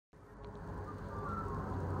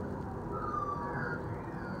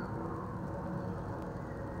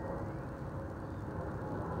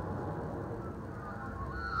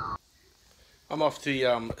I'm off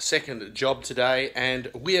the second job today, and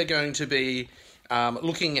we are going to be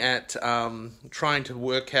looking at trying to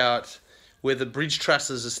work out whether bridge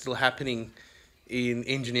trusses are still happening in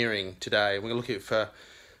engineering today. We're going to look at for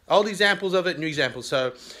old examples of it, new examples.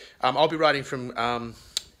 So I'll be riding from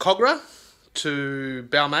Kogarah to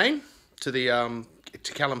Balmain to the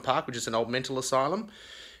to Callum Park, which is an old mental asylum,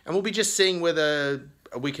 and we'll be just seeing whether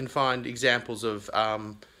we can find examples of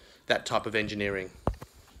that type of engineering.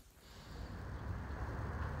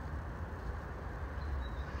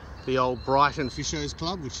 The old Brighton Fishers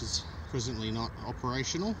Club, which is presently not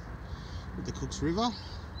operational, with the Cooks River.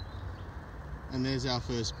 And there's our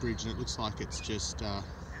first bridge, and it looks like it's just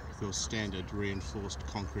your standard reinforced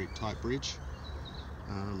concrete type bridge,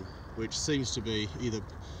 which seems to be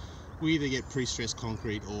we either get pre-stressed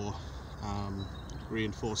concrete or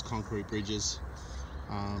reinforced concrete bridges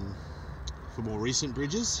for more recent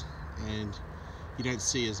bridges, and you don't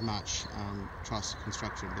see as much truss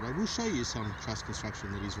construction, but I will show you some truss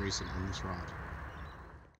construction that is recent on this ride.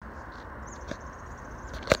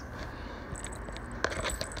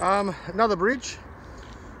 Another bridge.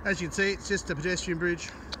 As you can see, it's just a pedestrian bridge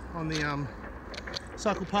on the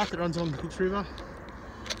cycle path that runs on the Cooks River,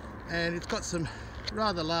 and it's got some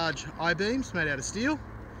rather large I-beams made out of steel.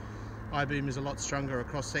 I-beam is a lot stronger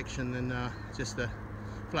across section than just a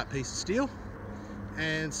flat piece of steel,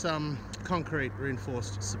 and some concrete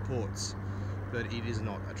reinforced supports, but it is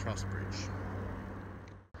not a truss bridge.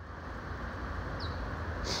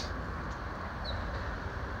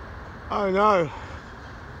 Oh no,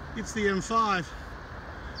 it's the M5.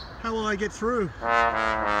 How will I get through?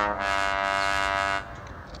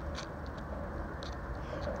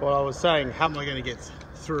 Well, I was saying, how am I going to get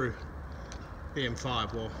through the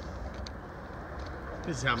M5? Well,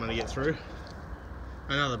 this is how I'm going to get through.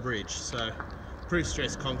 Another bridge. So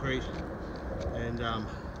pre-stressed concrete, and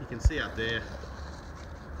you can see up there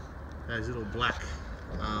those little black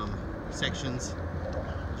sections.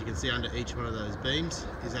 As you can see, under each one of those beams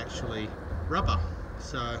is actually rubber,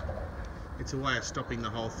 so it's a way of stopping the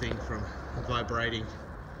whole thing from vibrating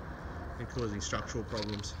and causing structural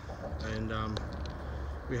problems. And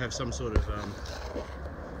we have some sort of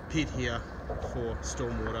pit here for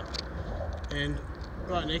stormwater, and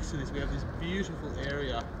right next to this we have this beautiful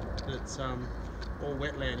area that's all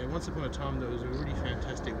wetland, and once upon a time there was a really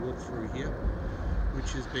fantastic walk through here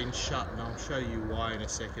which has been shut, and I'll show you why in a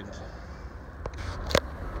second.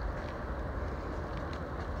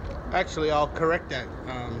 Actually, I'll correct that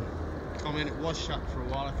comment. It was shut for a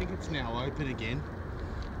while. I think it's now open again.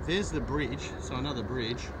 There's the bridge, so another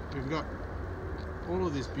bridge. We've got all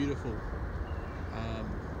of this beautiful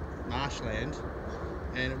marshland,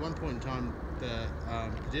 and at one point in time the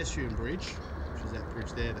pedestrian bridge, which is that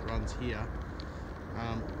bridge there that runs here,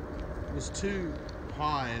 was too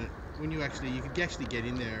high, and when you could actually get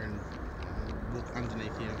in there and walk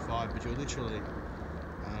underneath the M5, but you're literally,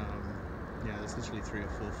 there's literally 3 or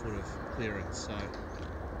 4 foot of clearance. So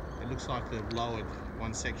it looks like they've lowered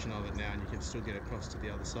one section of it now, and you can still get across to the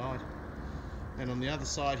other side. And on the other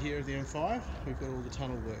side here of the M5, we've got all the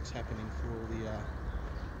tunnel works happening for all the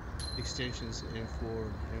extensions of M4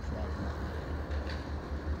 and M5.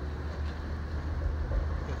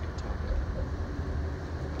 Perfect timing.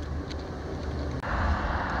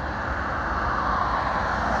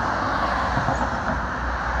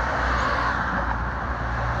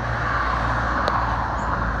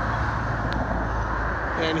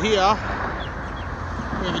 And here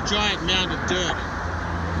we have a giant mound of dirt.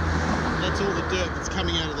 That's all the dirt that's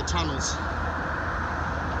coming out of the tunnels.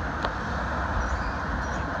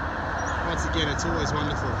 Once again, it's always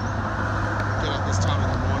wonderful to get up this time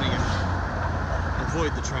in the morning and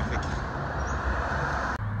avoid the traffic.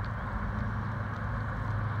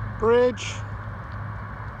 Bridge.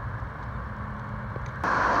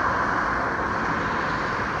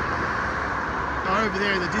 Now over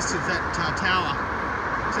there in the distance, that tower,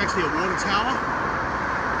 it's actually a water tower.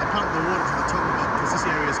 They pump the water to the top of it because this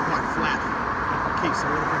area is quite flat. It keeps the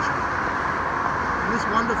water pressure. And this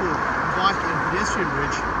wonderful bike and pedestrian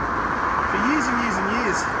bridge, for years and years and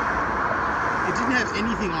years, it didn't have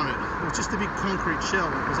anything on it. It was just a big concrete shell.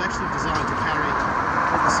 It was actually designed to carry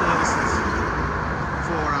all the services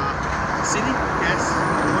for the city, gas,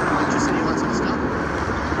 water, electricity, all that sort of stuff.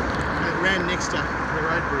 And it ran next to the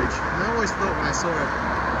road bridge. And I always thought when I saw it,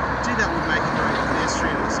 gee, that would make a great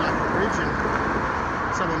pedestrian and cycle bridge, and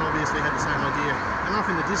someone obviously had the same idea. And off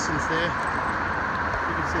in the distance there,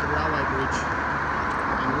 you can see the railway bridge,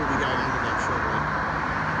 and we'll be going under that shortly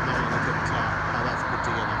and having a look at how that's put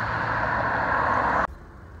together.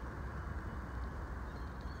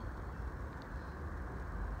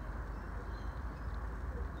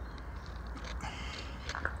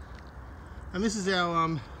 And this is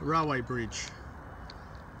our railway bridge,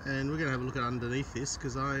 and we're going to have a look at underneath this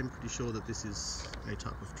because I'm pretty sure that this is a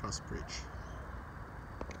type of truss bridge.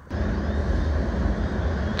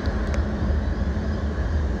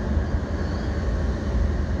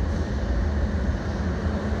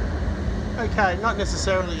 Okay, not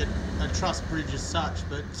necessarily a truss bridge as such,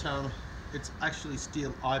 but it's actually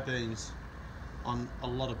steel I-beams on a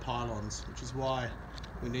lot of pylons, which is why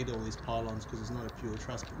we need all these pylons, because it's not a pure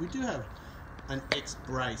truss. But we do have an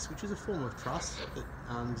X-brace, which is a form of truss that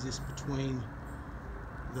exists between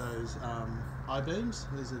those I-beams.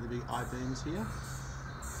 These are the big I-beams here.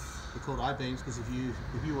 They're called I-beams because if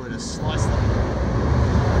you were to slice them,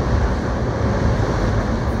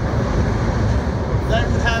 they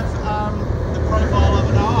would have the profile of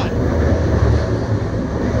an eye.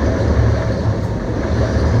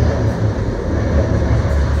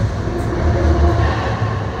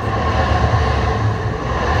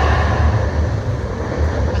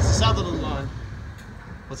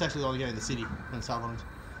 It's actually only going in the city in Sutherland.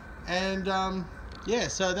 And yeah,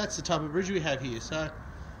 so that's the type of bridge we have here. So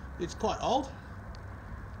it's quite old,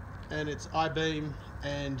 and it's I-beam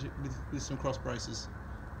and with some cross braces.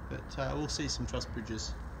 But we'll see some truss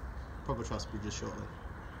bridges, proper truss bridges shortly.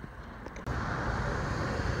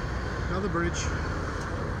 Another bridge.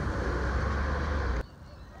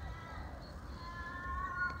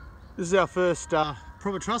 This is our first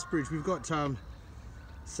proper truss bridge. We've got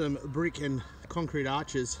some brick and concrete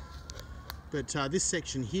arches, but this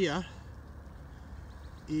section here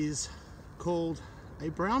is called a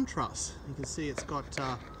brown truss. You can see it's got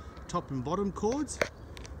top and bottom chords.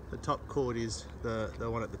 The top chord is the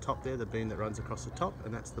one at the top there, the beam that runs across the top,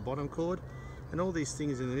 and that's the bottom chord. And all these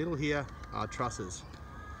things in the middle here are trusses,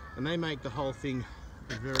 and they make the whole thing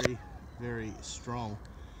very, very strong.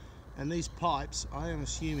 And these pipes, I am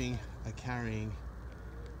assuming, are carrying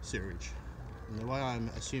sewage. And the way I'm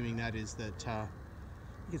assuming that is that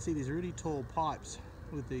you can see these really tall pipes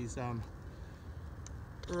with these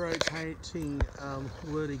rotating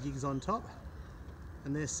whirligigs on top,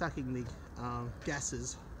 and they're sucking the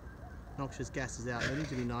gases, noxious gases out. They need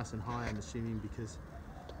to be nice and high, I'm assuming, because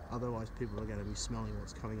otherwise people are going to be smelling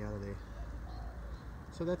what's coming out of there.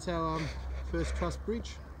 So that's our first truss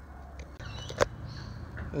bridge.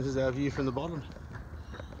 This is our view from the bottom.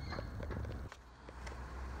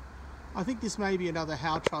 I think this may be another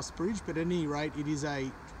Howe truss bridge, but at any rate it is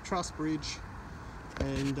a truss bridge,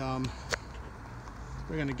 and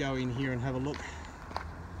we're going to go in here and have a look.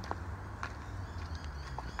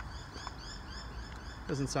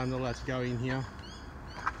 Doesn't say I'm not allowed to go in here,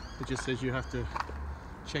 it just says you have to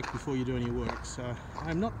check before you do any work, so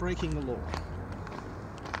I'm not breaking the law.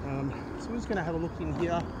 So we're just going to have a look in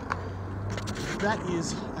here. That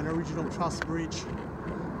is an original truss bridge.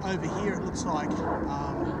 Over here it looks like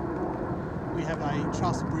we have a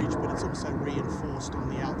truss bridge, but it's also reinforced on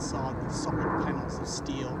the outside with socket panels of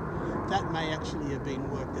steel. That may actually have been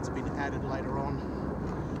work that's been added later on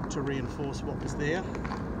to reinforce what was there.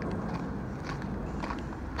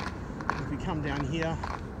 If we come down here,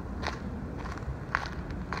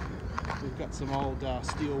 we've got some old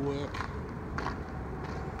steel work.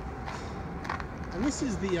 And this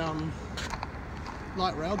is the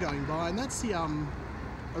light rail going by, and that's the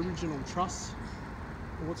original truss,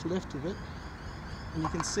 or what's left of it. And you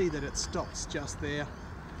can see that it stops just there.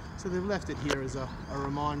 So they've left it here as a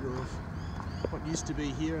reminder of what used to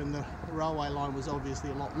be here, and the railway line was obviously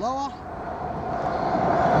a lot lower.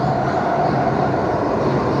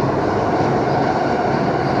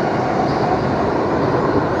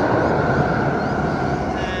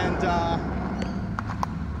 And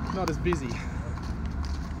not as busy.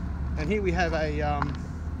 And here we have a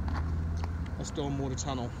stormwater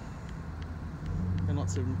tunnel, and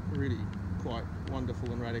lots of really quite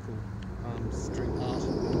wonderful and radical street art.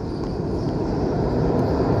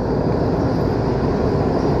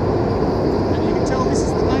 And you can tell this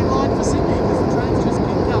is the main line for Sydney because the trains just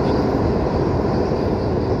keep coming.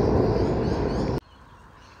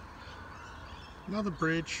 Another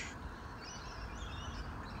bridge.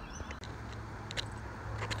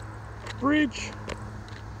 Bridge.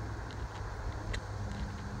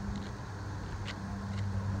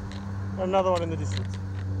 Another one in the distance.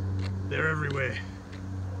 They're everywhere.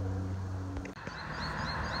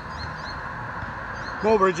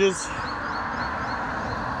 More bridges.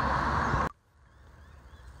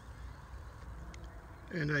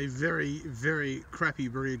 And a very, very crappy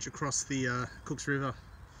bridge across the Cooks River.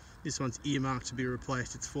 This one's earmarked to be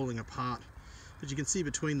replaced. It's falling apart. But you can see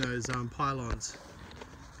between those pylons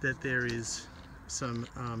that there is some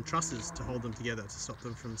trusses to hold them together to stop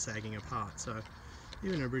them from sagging apart. So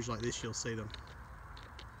even a bridge like this, you'll see them.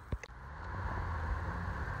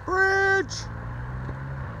 bridge!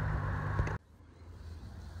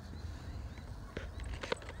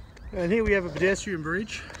 And here we have a pedestrian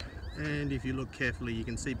bridge, and if you look carefully you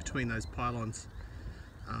can see between those pylons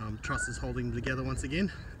trusses holding them together once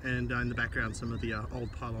again, and in the background some of the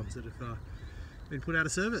old pylons that have been put out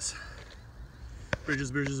of service.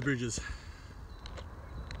 Bridges, bridges, bridges.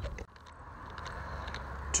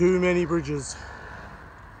 Too many bridges.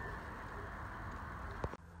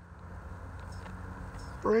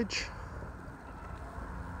 Bridge.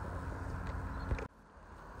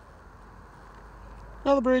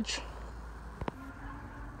 Another bridge.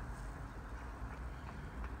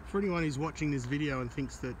 For anyone who's watching this video and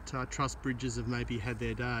thinks that truss bridges have maybe had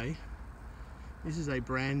their day, this is a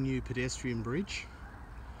brand new pedestrian bridge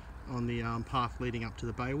on the path leading up to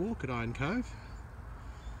the Baywalk at Iron Cove,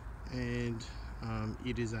 and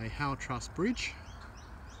it is a Howe Truss bridge.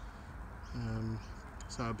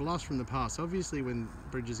 So a blast from the past. Obviously when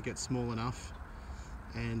bridges get small enough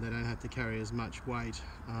and they don't have to carry as much weight,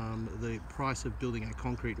 the price of building a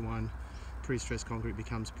concrete one, pre-stressed concrete,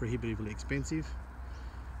 becomes prohibitively expensive,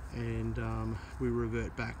 and we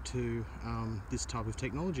revert back to this type of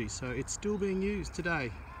technology. So it's still being used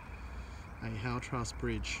today, a Howe Truss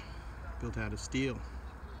bridge built out of steel.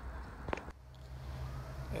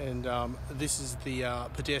 And this is the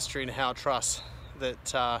pedestrian Howe Truss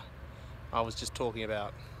that I was just talking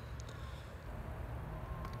about.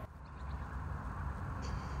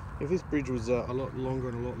 If this bridge was a lot longer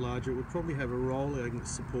and a lot larger, it would probably have a rolling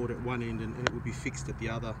support at one end and it would be fixed at the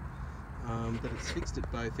other. But it's fixed at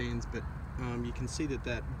both ends, but you can see that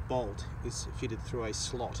that bolt is fitted through a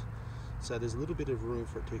slot. So there's a little bit of room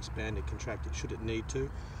for it to expand and contract it should it need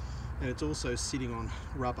to. And it's also sitting on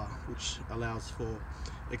rubber, which allows for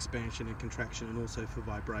expansion and contraction and also for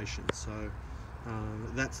vibration. So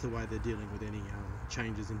that's the way they're dealing with any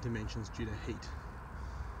changes in dimensions due to heat.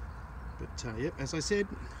 But yep, as I said,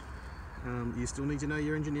 you still need to know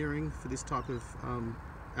your engineering for this type of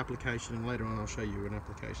application, and later on I'll show you an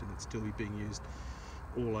application that's still being used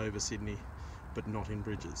all over Sydney, but not in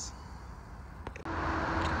bridges.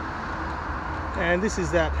 And this is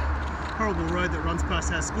that horrible road that runs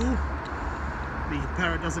past our school, the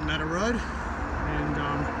Parrot Doesn't Matter Road, and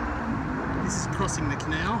this is crossing the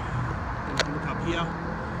canal. And if you look up here,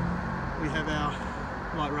 we have our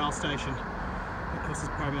light rail station that crosses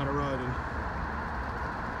Parramatta Road, and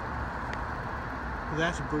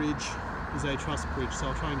that bridge is a truss bridge, so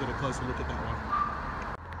I'll try and get a closer look at that one.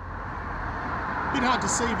 Bit hard to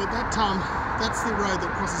see, but that's the road that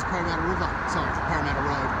crosses Parramatta River, sorry, Parramatta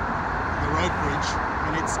Road, the road bridge,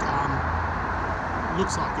 and it's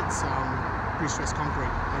looks like it's pre-stressed concrete.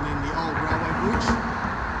 And then the old railway bridge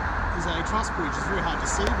is a truss bridge. It's very hard to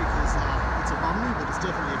see because it's a bummy, but it's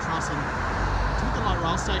definitely a truss. And to the light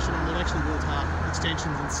rail station, and they've actually built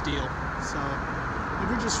extensions in steel, so the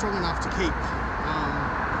bridge is strong enough to keep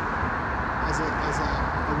as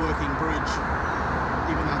a working bridge,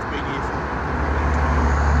 even though it's been here for a long time.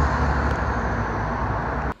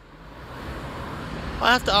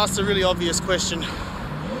 I have to ask the really obvious question: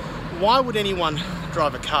 why would anyone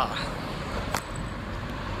drive a car?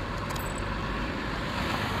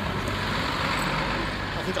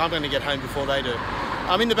 I think I'm going to get home before they do.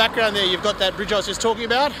 In the background there, you've got that bridge I was just talking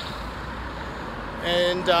about,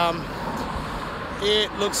 and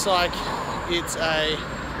it looks like it's a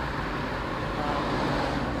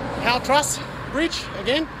Howe Truss bridge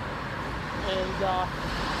again, and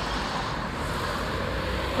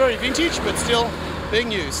very vintage, but still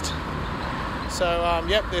being used. So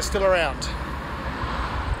yep, they're still around.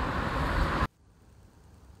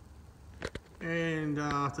 And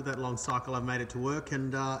after that long cycle, I've made it to work,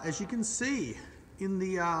 and as you can see in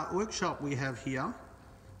the workshop we have here,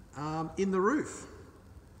 in the roof,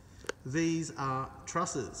 these are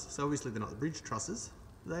trusses. So obviously they're not the bridge trusses,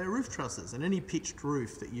 they're roof trusses, and any pitched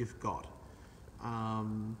roof that you've got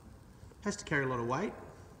has to carry a lot of weight.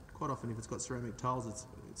 Quite often if it's got ceramic tiles,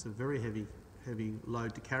 it's a very heavy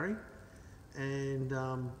load to carry, and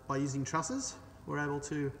by using trusses we're able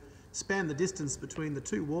to span the distance between the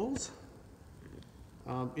two walls.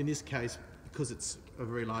 In this case, because it's a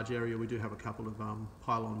very large area, we do have a couple of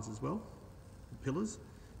pylons as well, pillars,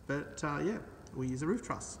 but yeah, we use a roof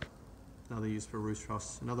truss. Another use for a roof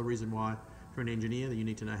truss. Another reason why, for an engineer, that you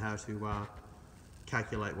need to know how to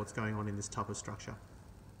calculate what's going on in this type of structure.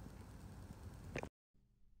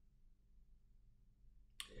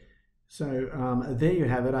 So there you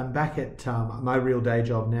have it. I'm back at my real day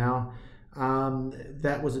job now.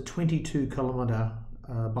 That was a 22-kilometre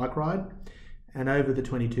bike ride, and over the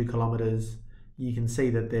 22 kilometres you can see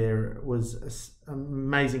that there was an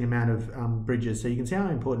amazing amount of bridges. So you can see how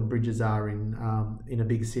important bridges are in a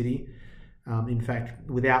big city. In fact,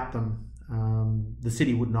 without them, the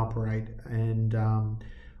city wouldn't operate. And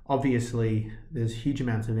obviously, there's huge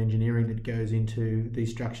amounts of engineering that goes into these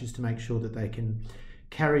structures to make sure that they can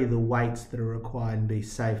carry the weights that are required and be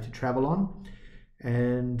safe to travel on.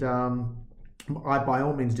 And I, by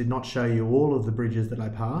all means, did not show you all of the bridges that I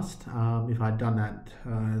passed. If I'd done that,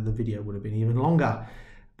 the video would have been even longer.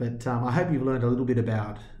 But I hope you've learned a little bit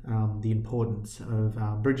about the importance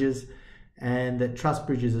of bridges, and that truss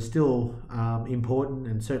bridges are still important,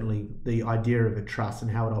 and certainly the idea of a truss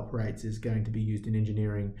and how it operates is going to be used in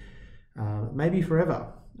engineering maybe forever.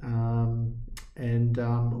 We're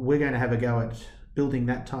going to have a go at building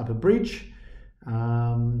that type of bridge. We're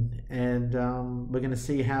going to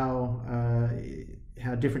see how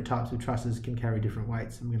different types of trusses can carry different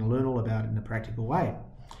weights. I'm going to learn all about it in a practical way.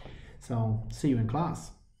 So I'll see you in class.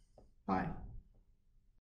 Bye.